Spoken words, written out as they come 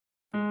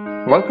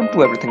Welcome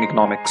to Everything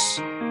Economics.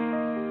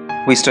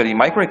 We study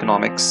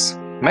microeconomics,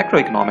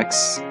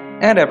 macroeconomics,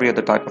 and every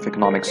other type of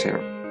economics here.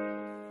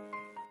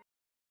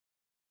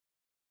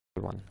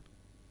 Everyone.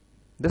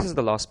 This is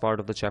the last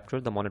part of the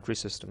chapter, The Monetary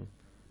System.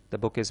 The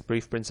book is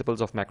Brief Principles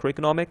of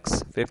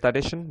Macroeconomics, 5th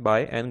edition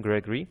by N.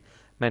 Gregory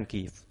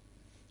Mankiw.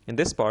 In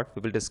this part,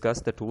 we will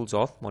discuss the tools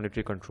of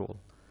monetary control.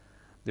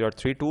 There are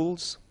 3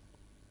 tools,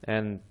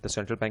 and the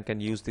central bank can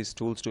use these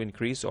tools to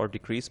increase or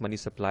decrease money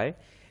supply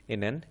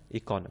in an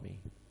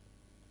economy.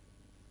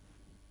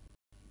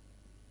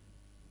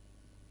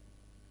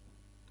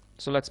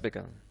 So let's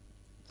begin.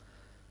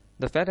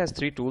 The Fed has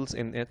 3 tools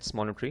in its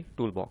monetary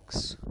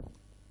toolbox.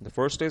 The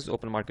first is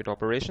open market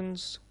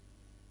operations,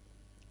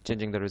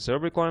 changing the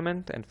reserve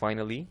requirement, and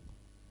finally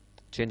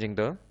changing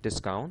the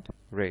discount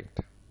rate.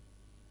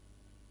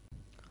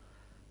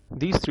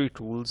 These 3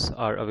 tools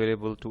are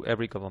available to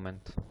every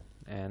government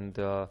and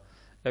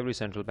every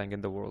central bank in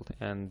the world,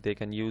 and they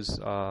can use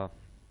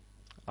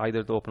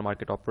either the open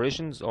market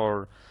operations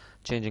or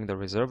changing the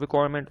reserve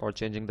requirement or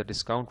changing the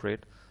discount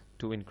rate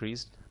to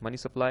increase money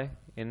supply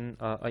in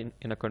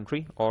a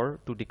country or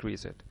to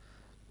decrease it.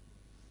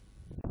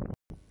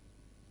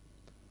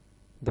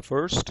 The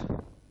first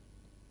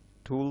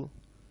tool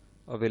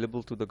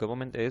available to the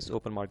government is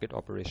open market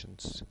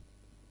operations.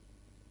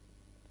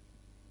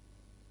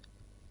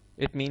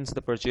 It means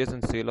the purchase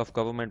and sale of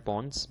government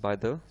bonds by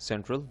the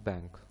central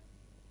bank.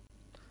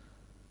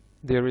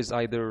 There is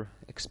either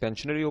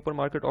expansionary open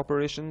market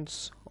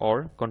operations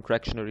or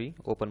contractionary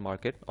open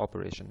market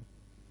operation.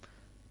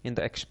 In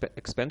the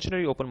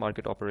expansionary open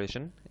market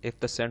operation, if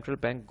the central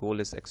bank goal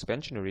is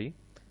expansionary,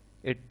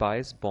 it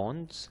buys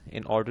bonds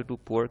in order to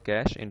pour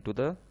cash into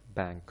the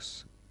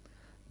banks.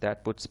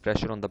 That puts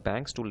pressure on the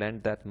banks to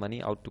lend that money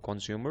out to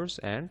consumers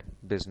and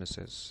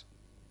businesses,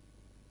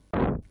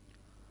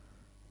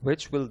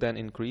 which will then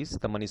increase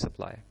the money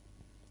supply.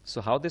 So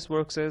how this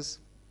works is,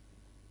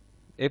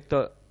 if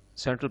the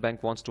central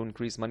bank wants to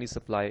increase money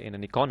supply in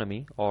an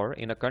economy or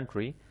in a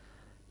country,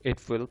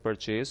 it will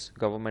purchase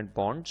government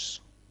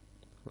bonds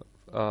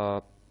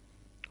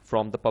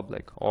from the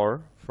public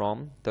or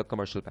from the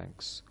commercial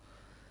banks.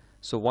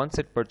 So once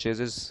it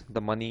purchases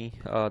the money,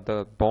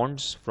 the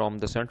bonds from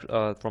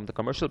the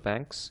commercial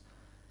banks,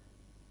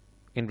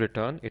 in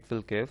return it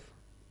will give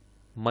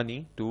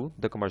money to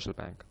the commercial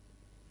bank.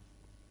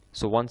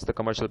 So once the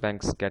commercial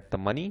banks get the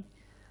money,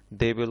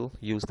 they will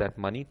use that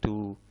money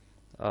to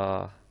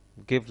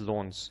give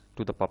loans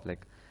to the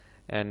public.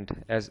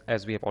 And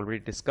as we have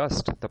already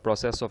discussed, the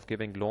process of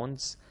giving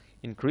loans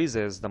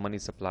increases the money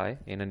supply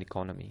in an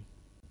economy.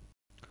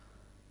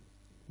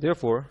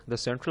 Therefore, the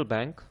central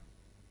bank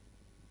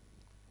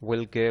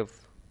will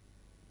give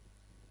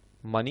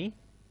money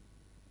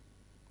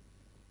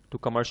to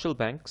commercial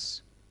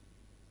banks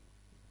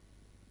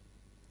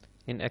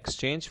in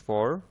exchange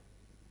for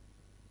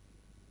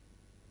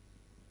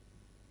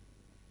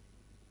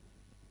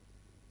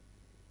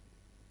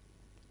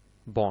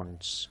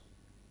bonds.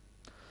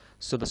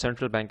 So the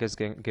central bank is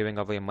giving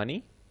away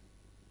money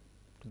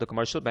to the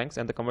commercial banks,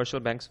 and the commercial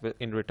banks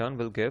in return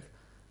will give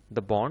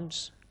the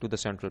bonds to the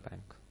central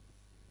bank.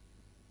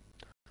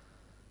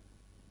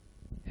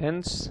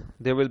 Hence,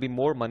 there will be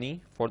more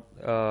money for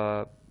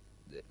the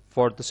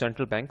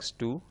central banks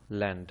to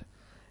lend.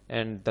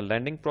 And the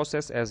lending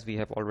process, as we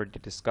have already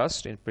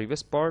discussed in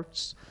previous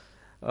parts,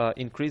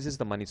 increases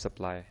the money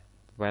supply.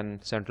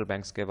 When central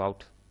banks give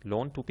out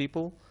loan to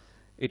people,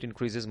 it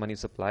increases money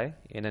supply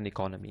in an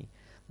economy.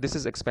 This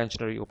is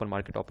expansionary open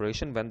market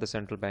operation, when the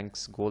central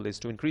bank's goal is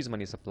to increase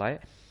money supply,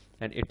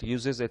 and it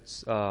uses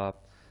its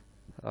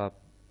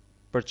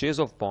purchase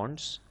of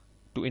bonds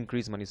to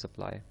increase money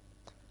supply.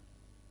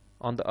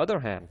 On the other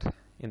hand,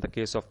 in the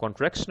case of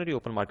contractionary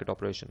open market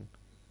operation,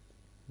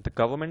 the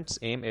government's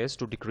aim is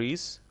to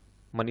decrease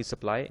money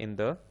supply in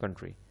the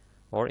country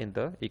or in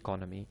the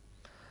economy.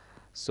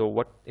 So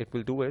what it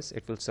will do is,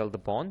 it will sell the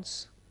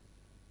bonds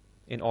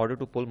in order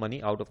to pull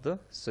money out of the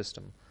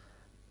system.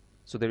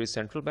 So there is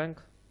central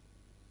bank,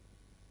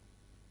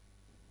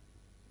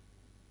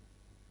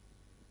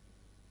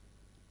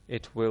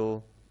 it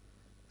will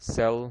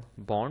sell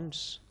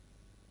bonds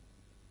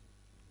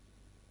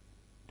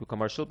to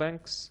commercial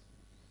banks,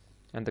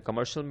 and the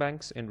commercial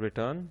banks in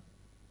return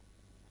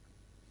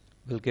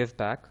will give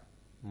back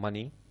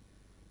money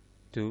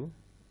to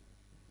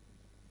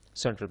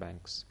central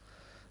banks.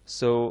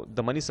 So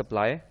the money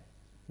supply,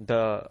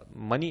 the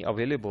money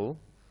available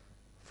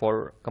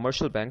for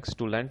commercial banks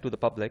to lend to the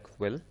public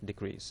will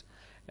decrease,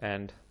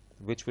 and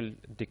which will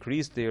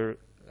decrease their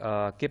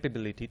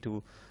capability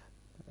to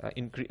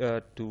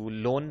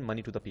loan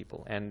money to the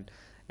people. And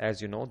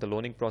as you know, the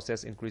loaning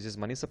process increases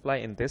money supply.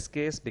 In this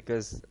case,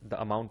 because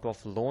the amount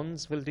of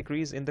loans will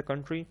decrease in the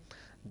country,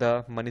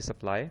 the money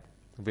supply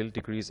will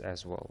decrease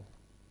as well.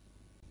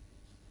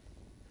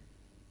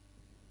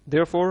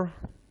 Therefore,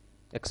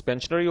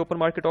 expansionary open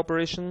market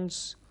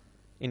operations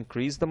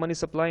increase the money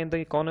supply in the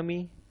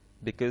economy,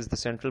 because the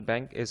central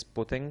bank is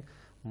putting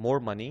more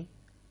money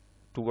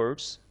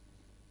towards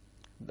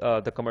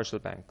the commercial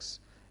banks.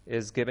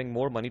 is giving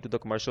more money to the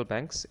commercial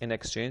banks in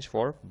exchange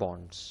for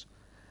bonds.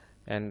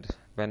 And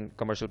when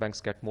commercial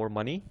banks get more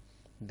money,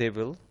 they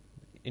will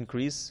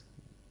increase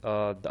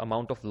the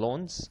amount of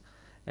loans,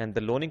 and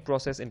the loaning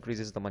process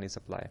increases the money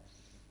supply.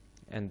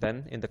 And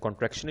then in the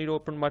contractionary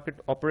open market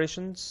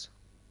operations,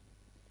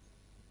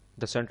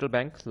 the central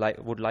bank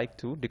would like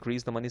to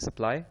decrease the money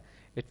supply.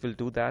 It will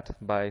do that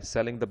by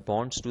selling the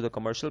bonds to the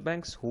commercial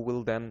banks, who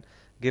will then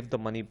give the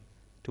money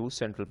to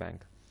central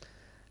bank.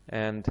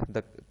 And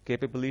the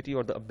capability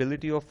or the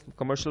ability of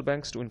commercial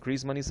banks to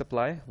increase money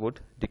supply would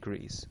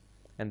decrease,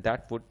 and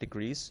that would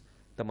decrease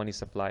the money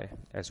supply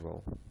as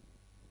well.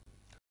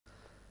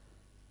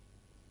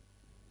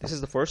 This is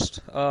the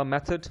first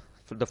method,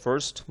 for the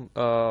first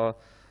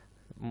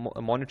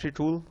monetary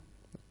tool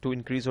to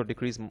increase or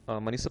decrease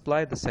money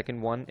supply. The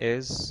second one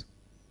is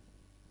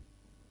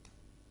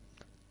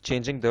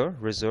changing the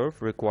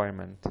reserve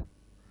requirement.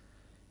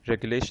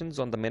 Regulations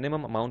on the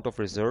minimum amount of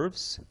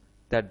reserves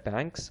that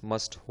banks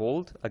must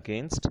hold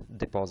against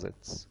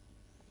deposits.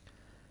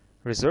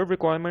 Reserve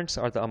requirements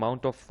are the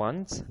amount of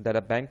funds that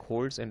a bank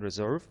holds in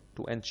reserve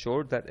to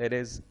ensure that it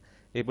is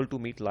able to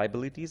meet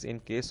liabilities in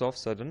case of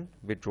sudden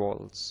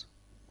withdrawals.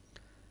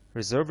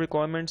 Reserve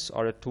requirements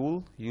are a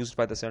tool used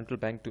by the central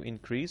bank to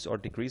increase or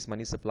decrease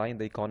money supply in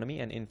the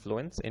economy and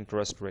influence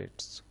interest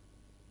rates.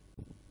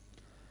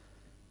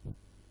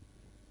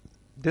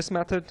 This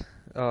method,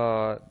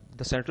 the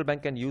central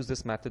bank can use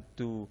this method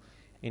to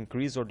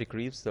increase or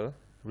decrease the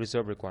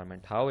reserve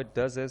requirement. How it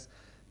does is,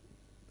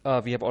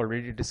 we have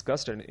already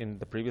discussed in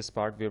the previous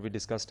part, where we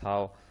discussed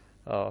how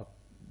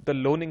the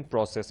loaning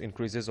process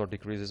increases or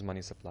decreases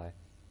money supply.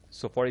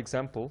 So for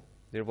example,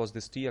 there was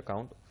this T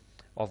account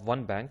of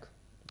one bank,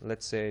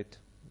 let's say it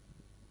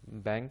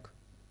Bank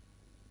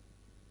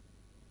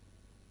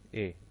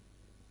A.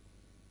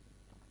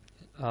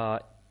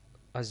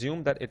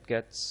 Assume that it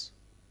gets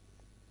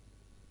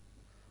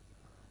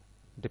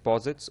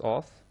deposits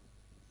of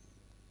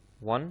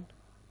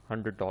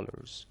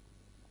 $100,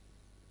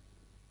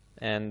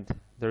 and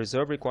the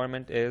reserve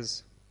requirement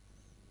is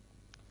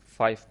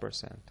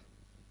 5%.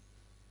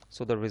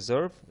 So the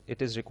reserve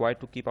it is required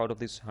to keep out of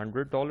this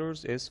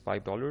 $100 is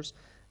 $5,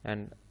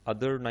 and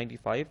other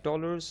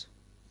 $95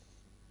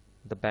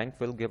 the bank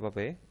will give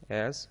away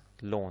as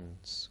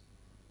loans.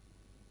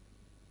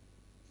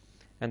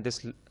 And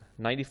this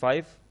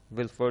 95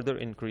 will further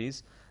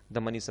increase the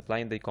money supply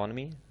in the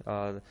economy.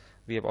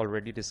 We have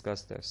already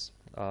discussed this,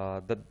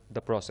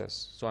 the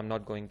process, so I'm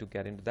not going to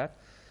get into that.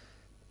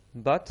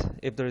 But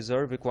if the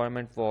reserve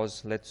requirement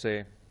was, let's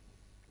say,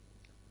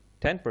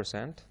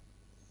 10%,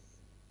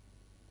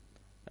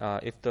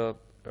 if the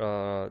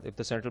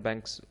central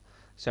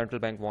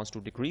bank wants to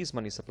decrease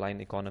money supply in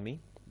the economy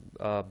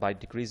by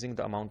decreasing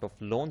the amount of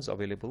loans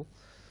available,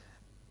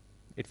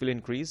 it will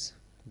increase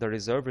the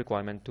reserve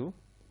requirement to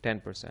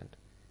 10%.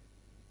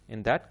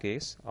 In that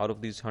case, out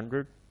of these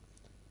 100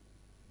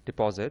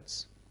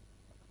 deposits,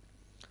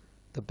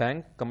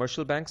 the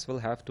commercial banks will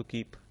have to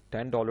keep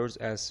 $10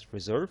 as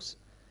reserves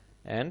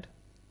and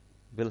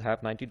will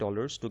have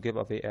 $90 to give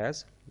away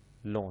as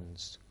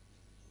loans.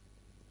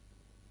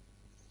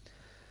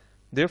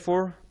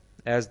 Therefore,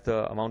 as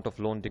the amount of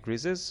loan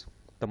decreases,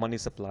 the money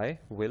supply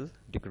will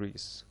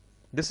decrease.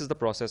 This is the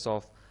process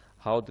of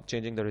how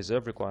changing the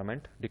reserve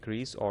requirement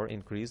decrease or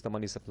increase the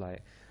money supply.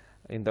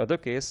 In the other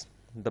case,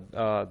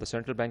 the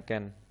central bank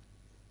can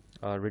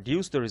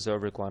reduce the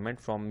reserve requirement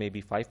from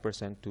maybe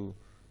 5% to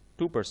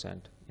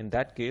 2%. In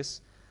that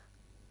case,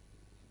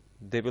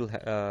 they will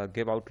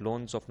give out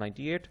loans of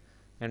 98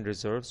 and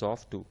reserves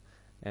of 2.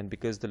 And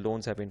because the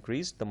loans have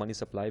increased, the money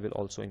supply will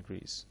also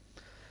increase.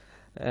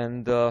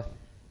 And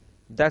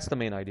that's the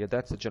main idea.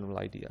 That's the general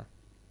idea.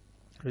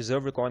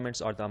 Reserve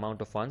requirements are the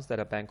amount of funds that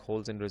a bank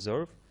holds in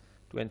reserve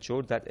to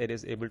ensure that it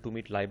is able to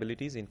meet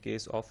liabilities in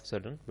case of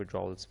sudden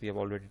withdrawals. We have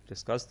already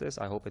discussed this.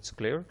 I hope it's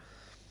clear.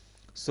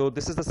 So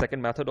this is the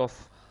second method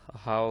of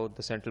how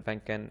the central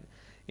bank can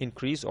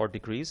increase or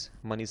decrease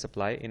money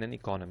supply in an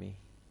economy.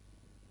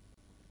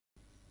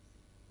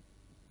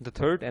 The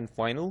third and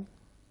final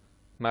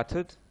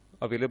method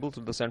available to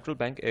the central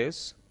bank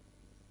is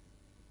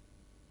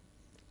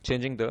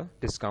changing the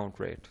discount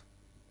rate,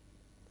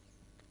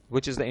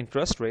 which is the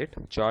interest rate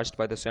charged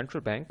by the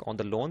central bank on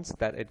the loans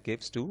that it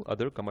gives to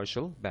other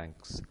commercial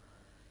banks.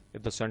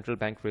 If the central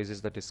bank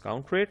raises the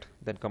discount rate,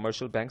 then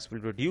commercial banks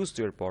will reduce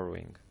their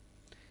borrowing.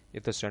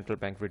 If the central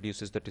bank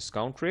reduces the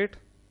discount rate,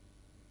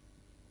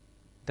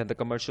 then the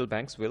commercial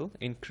banks will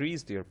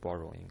increase their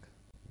borrowing.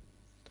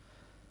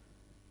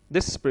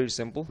 This is pretty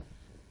simple.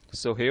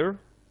 So here,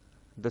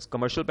 the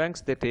commercial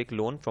banks, they take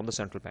loan from the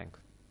central bank.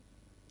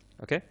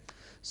 Okay,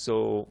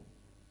 so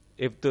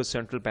if the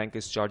central bank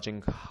is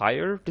charging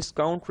higher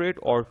discount rate,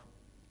 or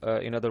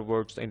in other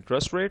words, the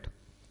interest rate,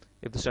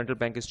 if the central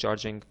bank is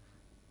charging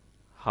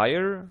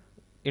higher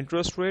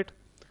interest rate,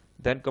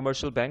 then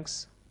commercial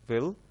banks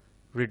will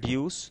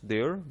reduce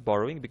their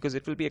borrowing because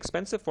it will be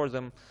expensive for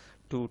them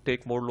to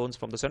take more loans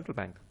from the central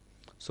bank.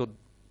 So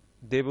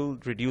they will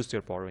reduce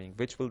their borrowing,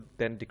 which will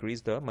then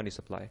decrease the money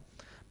supply.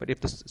 But if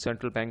the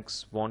central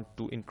banks want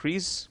to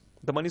increase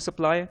the money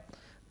supply,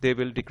 they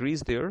will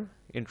decrease their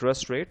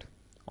interest rate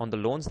on the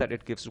loans that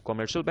it gives to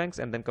commercial banks,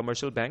 and then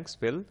commercial banks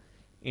will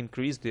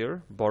increase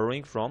their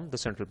borrowing from the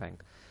central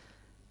bank.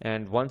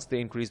 And once they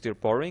increase their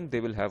borrowing, they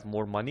will have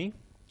more money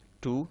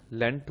to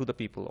lend to the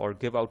people or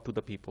give out to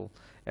the people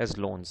as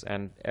loans.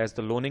 And as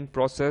the loaning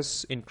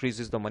process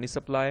increases the money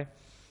supply,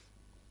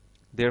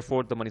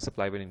 therefore the money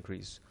supply will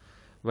increase.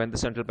 When the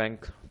central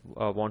bank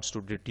wants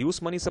to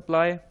reduce money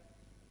supply,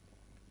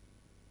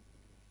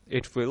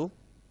 it will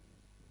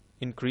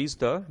increase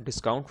the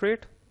discount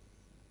rate.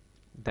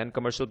 Then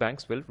commercial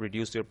banks will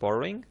reduce their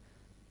borrowing.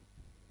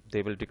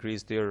 They will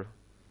decrease their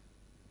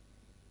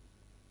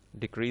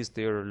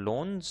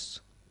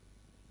loans,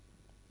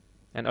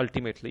 and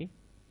ultimately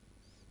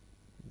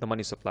the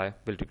money supply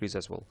will decrease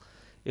as well.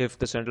 If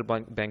the central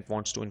bank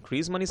wants to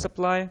increase money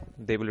supply,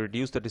 they will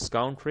reduce the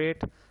discount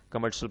rate,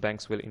 commercial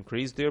banks will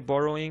increase their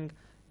borrowing,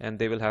 and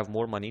they will have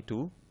more money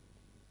to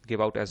give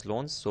out as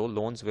loans, so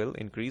loans will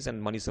increase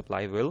and money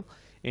supply will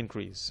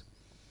increase.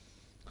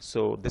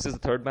 So this is the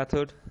third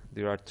method.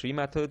 There are three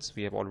methods.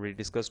 We have already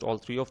discussed all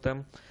three of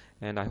them,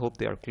 and I hope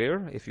they are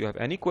clear. If you have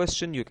any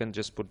question, you can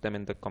just put them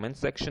in the comment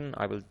section.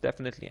 I will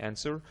definitely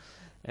answer,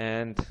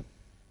 and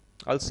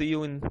I'll see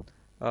you in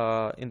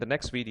the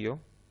next video,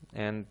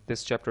 and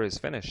this chapter is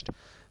finished.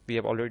 We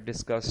have already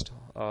discussed,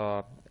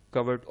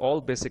 covered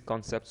all basic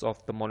concepts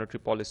of the monetary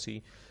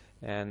policy,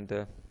 and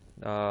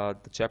the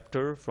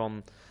chapter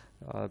from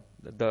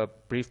the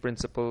Brief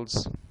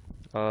Principles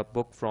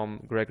book from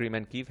Gregory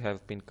Mankiw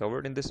have been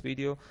covered in this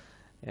video.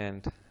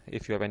 And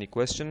if you have any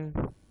question,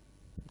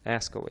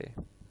 ask away.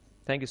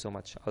 Thank you so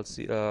much. I'll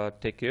see.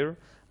 Take care.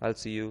 I'll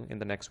see you in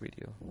the next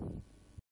video.